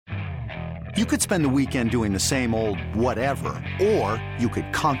You could spend the weekend doing the same old whatever, or you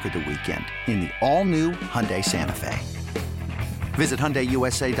could conquer the weekend in the all-new Hyundai Santa Fe. Visit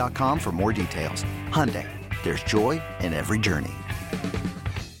HyundaiUSA.com for more details. Hyundai, there's joy in every journey.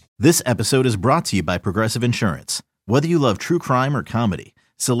 This episode is brought to you by Progressive Insurance. Whether you love true crime or comedy,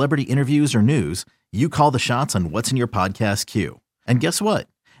 celebrity interviews or news, you call the shots on what's in your podcast queue. And guess what?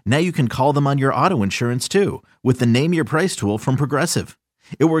 Now you can call them on your auto insurance too with the Name Your Price tool from Progressive.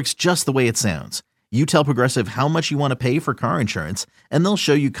 It works just the way it sounds. You tell Progressive how much you want to pay for car insurance, and they'll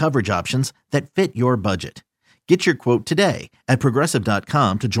show you coverage options that fit your budget. Get your quote today at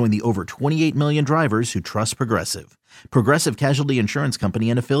Progressive.com to join the over 28 million drivers who trust Progressive. Progressive Casualty Insurance Company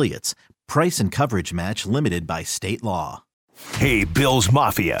and Affiliates. Price and coverage match limited by state law. Hey, Bills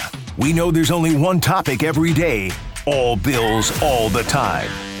Mafia. We know there's only one topic every day. All Bills, all the time.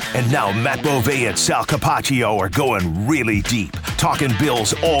 And now Matt Bove and Sal Capaccio are going really deep, talking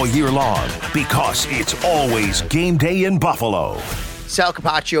Bills all year long, because it's always game day in Buffalo. Sal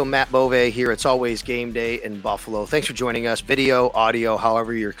Capaccio, Matt Bove here. It's always game day in Buffalo. Thanks for joining us. Video, audio,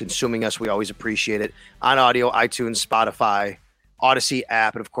 however you're consuming us, we always appreciate it. On audio, iTunes, Spotify, Odyssey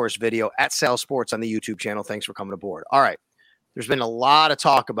app, and of course video at Sal Sports on the YouTube channel. Thanks for coming aboard. All right. There's been a lot of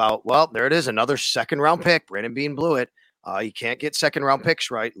talk about, well, there it is, another second-round pick. Brandon Beane blew it. You can't get second-round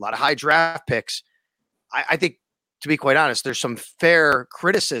picks right. A lot of high draft picks. I think, to be quite honest, there's some fair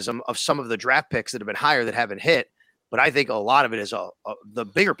criticism of some of the draft picks that have been higher that haven't hit. But I think a lot of it is the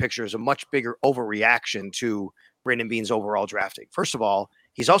bigger picture is a much bigger overreaction to Brandon Beane's overall drafting. First of all,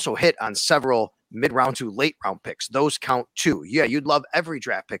 he's also hit on several mid-round to late-round picks. Those count too. Yeah, you'd love every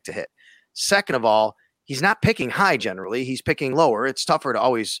draft pick to hit. Second of all, he's not picking high generally. He's picking lower. It's tougher to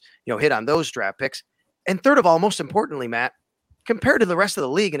always, hit on those draft picks. And third of all, most importantly, Matt, compared to the rest of the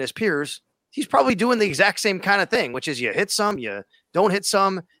league and his peers, he's probably doing the exact same kind of thing, which is you hit some, you don't hit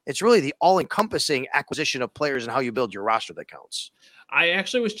some. It's really the all-encompassing acquisition of players and how you build your roster that counts. I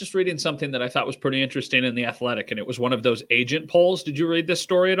actually was just reading something that I thought was pretty interesting in The Athletic, and it was one of those agent polls. Did you read this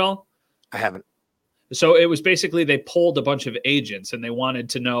story at all? I haven't. So it was basically they polled a bunch of agents and they wanted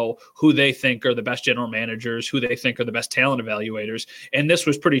to know who they think are the best general managers, who they think are the best talent evaluators. And this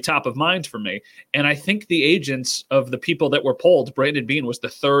was pretty top of mind for me. And I think the agents of the people that were polled, Brandon Beane was the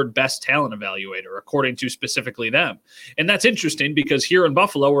third best talent evaluator, according to specifically them. And that's interesting because here in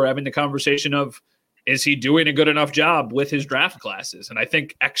Buffalo, we're having the conversation of, is he doing a good enough job with his draft classes? And I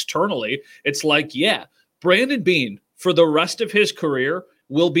think externally, it's like, yeah, Brandon Beane for the rest of his career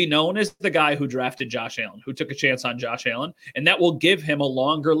will be known as the guy who drafted Josh Allen, who took a chance on Josh Allen, and that will give him a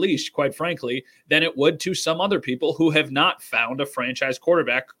longer leash, quite frankly, than it would to some other people who have not found a franchise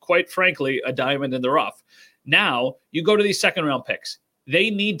quarterback, quite frankly, a diamond in the rough. Now, you go to these second-round picks.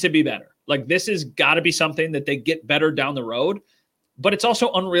 They need to be better. Like, this has got to be something that they get better down the road, but it's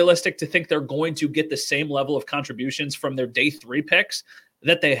also unrealistic to think they're going to get the same level of contributions from their day 3 picks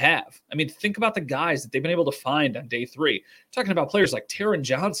that they have. I mean, think about the guys that they've been able to find on day 3. Talking about players like Taron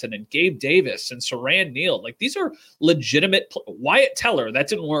Johnson and Gabe Davis and Saran Neal. Like, these are legitimate. Wyatt Teller, that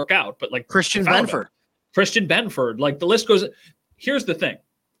didn't work out, but like Christian Benford. Like, the list goes. Here's the thing.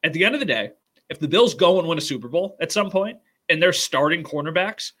 At the end of the day, if the Bills go and win a Super Bowl at some point and their starting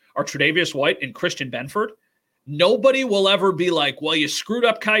cornerbacks are Tre'Davious White and Christian Benford, nobody will ever be like, well, you screwed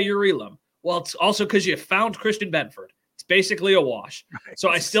up Kaiir Elam. Well, it's also because you found Christian Benford. It's basically a wash. Right. So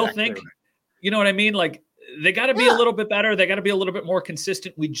I still think, you know what I mean? Like, they got to be a little bit better. They got to be a little bit more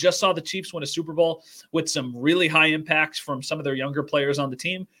consistent. We just saw the Chiefs win a Super Bowl with some really high impacts from some of their younger players on the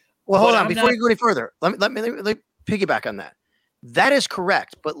team. Well, hold on. Before you go any further, let me piggyback on that. That is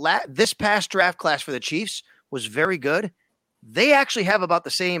correct. But this past draft class for the Chiefs was very good. They actually have about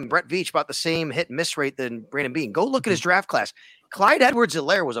the same, Brett Veach, about the same hit and miss rate than Brandon Beane. Go look at his draft class. Clyde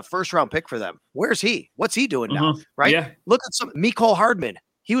Edwards-Helaire was a first-round pick for them. Where's he? What's he doing now? Right? Yeah. Look at Mecole Hardman.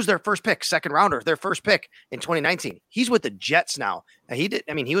 He was their first pick, second rounder, their first pick in 2019. He's with the Jets now. And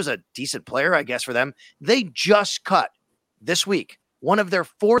he was a decent player, I guess, for them. They just cut this week one of their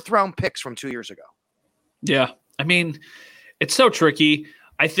 4th-round picks from 2 years ago. Yeah. I mean, it's so tricky.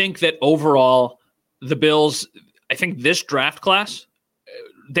 I think that overall, the Bills, I think this draft class,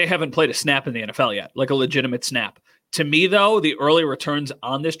 they haven't played a snap in the NFL yet, like a legitimate snap. To me, though, the early returns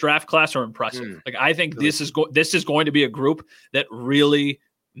on this draft class are impressive. Like, I think this is going to be a group that really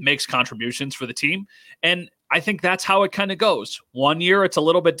makes contributions for the team. And I think that's how it kind of goes. 1 year, it's a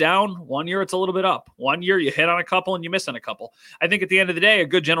little bit down. 1 year, it's a little bit up. 1 year, you hit on a couple and you miss on a couple. I think at the end of the day, a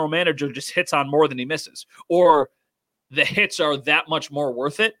good general manager just hits on more than he misses. Or the hits are that much more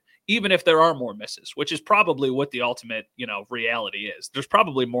worth it, even if there are more misses, which is probably what the ultimate, reality is. There's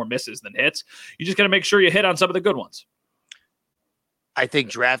probably more misses than hits. You just got to make sure you hit on some of the good ones. I think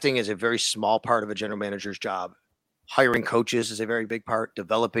drafting is a very small part of a general manager's job. Hiring coaches is a very big part.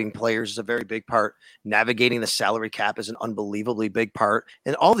 Developing players is a very big part. Navigating the salary cap is an unbelievably big part.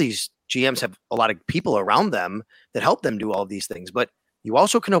 And all these GMs have a lot of people around them that help them do all of these things. But you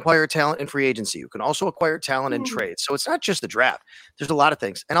also can acquire talent in free agency. You can also acquire talent in trades. So it's not just the draft. There's a lot of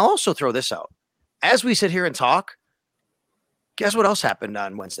things. And I'll also throw this out. As we sit here and talk, guess what else happened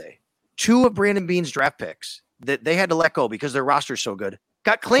on Wednesday? 2 of Brandon Beane's draft picks that they had to let go because their roster's so good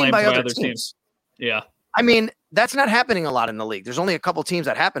got claimed by other teams. Yeah. I mean, that's not happening a lot in the league. There's only a couple teams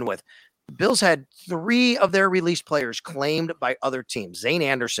that happen with. The Bills had 3 of their released players claimed by other teams. Zane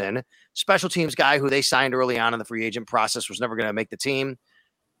Anderson, special teams guy who they signed early on in the free agent process, was never going to make the team.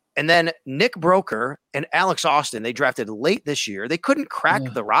 And then Nick Broker and Alex Austin, they drafted late this year. They couldn't crack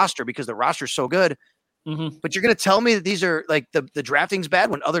the roster because the roster's so good. Mm-hmm. But you're going to tell me that these are like the drafting's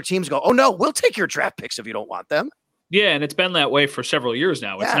bad when other teams go, oh no, we'll take your draft picks if you don't want them. Yeah, and it's been that way for several years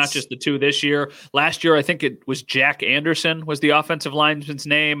now. It's not just the 2 this year. Last year, I think it was Jack Anderson was the offensive lineman's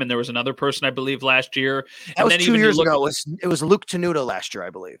name, and there was another person, I believe, last year. That was 2 years ago. It was Luke Tenuta last year,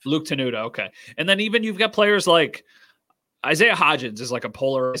 I believe. Luke Tenuta, okay. And then even you've got players like Isaiah Hodgins is like a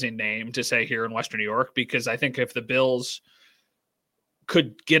polarizing name to say here in Western New York, because I think if the Bills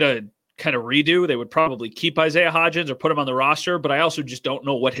could get a kind of redo, they would probably keep Isaiah Hodgins or put him on the roster. But I also just don't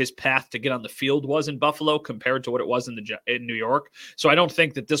know what his path to get on the field was in Buffalo compared to what it was in New York. So I don't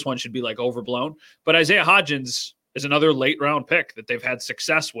think that this one should be like overblown. But Isaiah Hodgins is another late round pick that they've had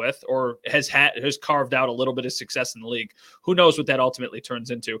success with, or has carved out a little bit of success in the league. Who knows what that ultimately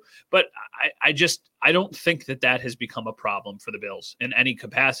turns into? But I don't think that has become a problem for the Bills in any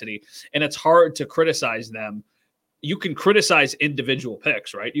capacity. And it's hard to criticize them. You can criticize individual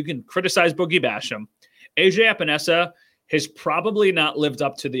picks, right? You can criticize Boogie Basham. AJ Epinesa has probably not lived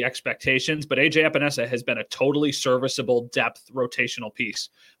up to the expectations, but AJ Epinesa has been a totally serviceable depth rotational piece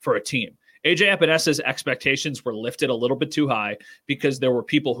for a team. AJ Epinesa's expectations were lifted a little bit too high because there were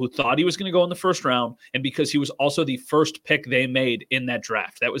people who thought he was going to go in the first round, and because he was also the first pick they made in that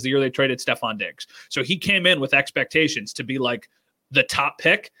draft. That was the year they traded Stephon Diggs. So he came in with expectations to be like the top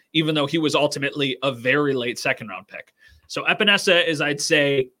pick, even though he was ultimately a very late second round pick. So Epinesa is, I'd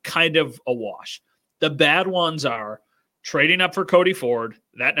say, kind of a wash. The bad ones are trading up for Cody Ford.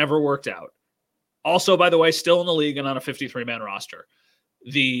 That never worked out. Also, by the way, still in the league and on a 53-man roster.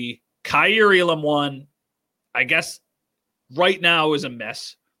 The Kaiir Elam one, I guess right now is a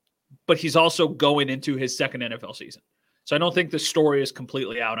mess, but he's also going into his second NFL season. So I don't think the story is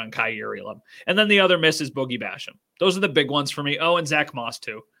completely out on Kaiir Elam. And then the other miss is Boogie Basham. Those are the big ones for me. Oh, and Zach Moss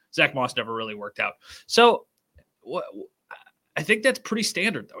too. Zach Moss never really worked out. So I think that's pretty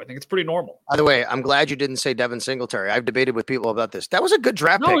standard, though. I think it's pretty normal. By the way, I'm glad you didn't say Devin Singletary. I've debated with people about this. That was a good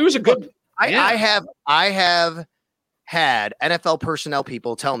draft pick. No, he was a good. I have had NFL personnel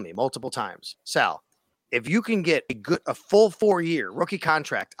people tell me multiple times, Sal, if you can get a full 4-year rookie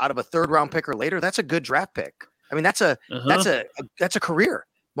contract out of a 3rd-round pick or later, that's a good draft pick. I mean, that's a career.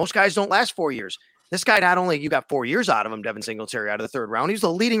 Most guys don't last 4 years. This guy, not only you got 4 years out of him, Devin Singletary, out of the 3rd round, he's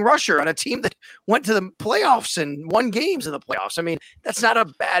the leading rusher on a team that went to the playoffs and won games in the playoffs. I mean, that's not a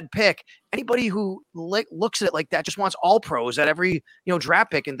bad pick. Anybody who looks at it like that just wants all pros at every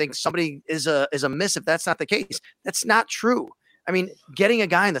draft pick and thinks somebody is a miss if that's not the case. That's not true. I mean, getting a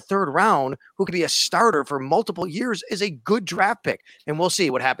guy in the 3rd round who could be a starter for multiple years is a good draft pick. And we'll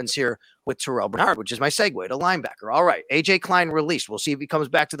see what happens here with Terrell Bernard, which is my segue to linebacker. All right, A.J. Klein released. We'll see if he comes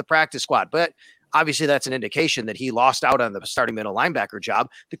back to the practice squad. But obviously that's an indication that he lost out on the starting middle linebacker job.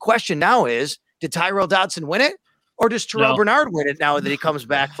 The question now is, did Tyrell Dodson win it? Or does Terrell Bernard win it now that he comes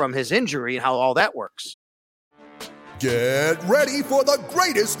back from his injury and how all that works? Get ready for the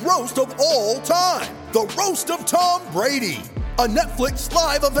greatest roast of all time. The Roast of Tom Brady. A Netflix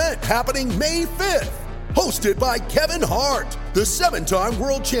live event happening May 5th. Hosted by Kevin Hart, the 7-time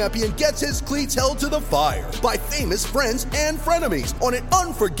world champion gets his cleats held to the fire by famous friends and frenemies on an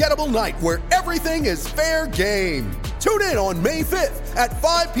unforgettable night where everything is fair game. Tune in on May 5th at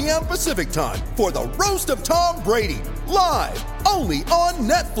 5 p.m. Pacific time for the Roast of Tom Brady, live only on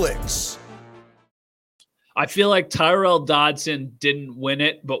Netflix. I feel like Tyrell Dodson didn't win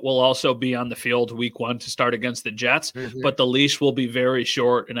it, but will also be on the field week 1 to start against the Jets. Mm-hmm. But the leash will be very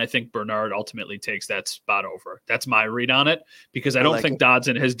short, and I think Bernard ultimately takes that spot over. That's my read on it, because I don't think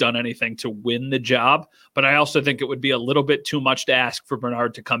Dodson has done anything to win the job. But I also think it would be a little bit too much to ask for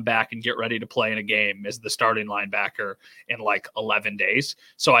Bernard to come back and get ready to play in a game as the starting linebacker in like 11 days.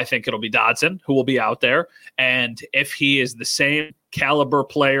 So I think it'll be Dodson who will be out there. And if he is the same caliber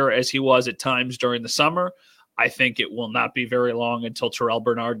player as he was at times during the summer, I think it will not be very long until Terrell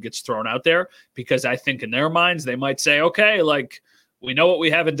Bernard gets thrown out there, because I think in their minds they might say, okay, like We know what we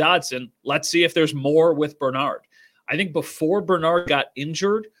have in Dodson. Let's see if there's more with Bernard. I think before Bernard got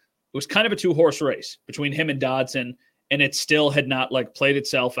injured, it was kind of a 2-horse race between him and Dodson, and it still had not like played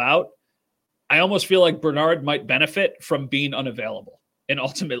itself out. I almost feel like Bernard might benefit from being unavailable and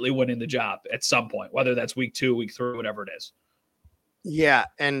ultimately winning the job at some point, whether that's week 2, week 3, whatever it is. Yeah.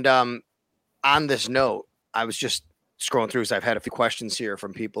 And on this note, I was just scrolling through because I've had a few questions here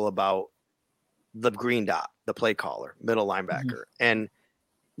from people about the green dot, the play caller, middle linebacker. Mm-hmm. And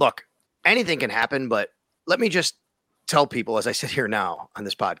look, anything can happen, but let me just tell people as I sit here now on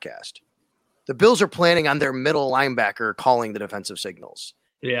this podcast, the Bills are planning on their middle linebacker calling the defensive signals.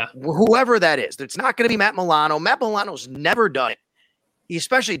 Yeah. Whoever that is, it's not going to be Matt Milano. Matt Milano's never done it. He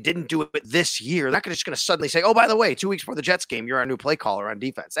especially didn't do it this year. They're not just going to suddenly say, oh, by the way, 2 weeks before the Jets game, you're our new play caller on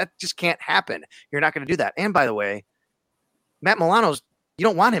defense. That just can't happen. You're not going to do that. And by the way, Matt Milano's, you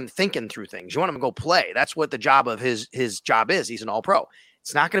don't want him thinking through things. You want him to go play. That's what the job of his job is. He's an all-pro.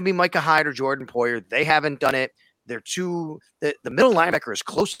 It's not going to be Micah Hyde or Jordan Poyer. They haven't done it. They're the middle linebacker is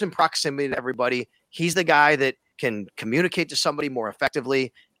close in proximity to everybody. He's the guy that can communicate to somebody more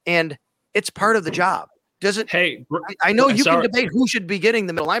effectively, and it's part of the job. I know you can debate who should be getting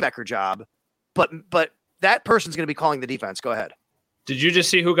the middle linebacker job, but that person's going to be calling the defense. Go ahead. Did you just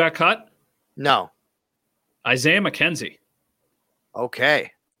see who got cut? No. Isaiah McKenzie.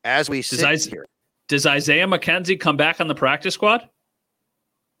 Okay. As we sit here. Does Isaiah McKenzie come back on the practice squad?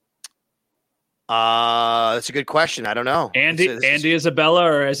 That's a good question. I don't know. Andy Isabella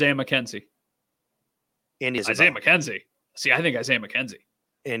or Isaiah McKenzie? Andy Isabella. Isaiah McKenzie. See, I think Isaiah McKenzie.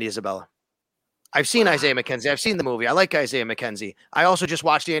 Andy Isabella. I've seen Isaiah McKenzie. I've seen the movie. I like Isaiah McKenzie. I also just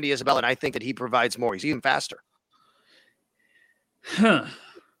watched Andy Isabella, and I think that he provides more. He's even faster. Huh.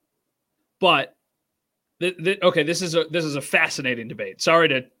 But okay, this is a fascinating debate. Sorry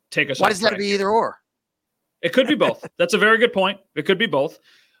to take us. Why does that be either or? It could be both. That's a very good point. It could be both.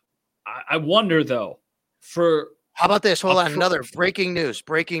 I wonder though. How about this? Hold on. Another breaking news.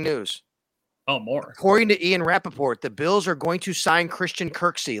 Oh, more. According to Ian Rappaport, the Bills are going to sign Christian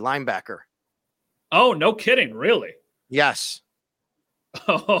Kirksey, linebacker. Oh, no kidding. Really? Yes.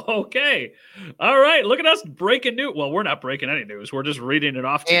 Okay. All right. Look at us breaking news. Well, we're not breaking any news. We're just reading it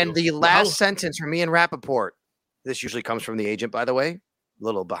off to you. The last sentence from Ian Rappaport. This usually comes from the agent, by the way. A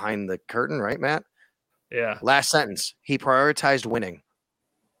little behind the curtain, right, Matt? Yeah. Last sentence. He prioritized winning.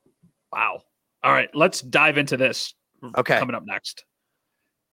 Wow. All right. Let's dive into this. Okay. Coming up next.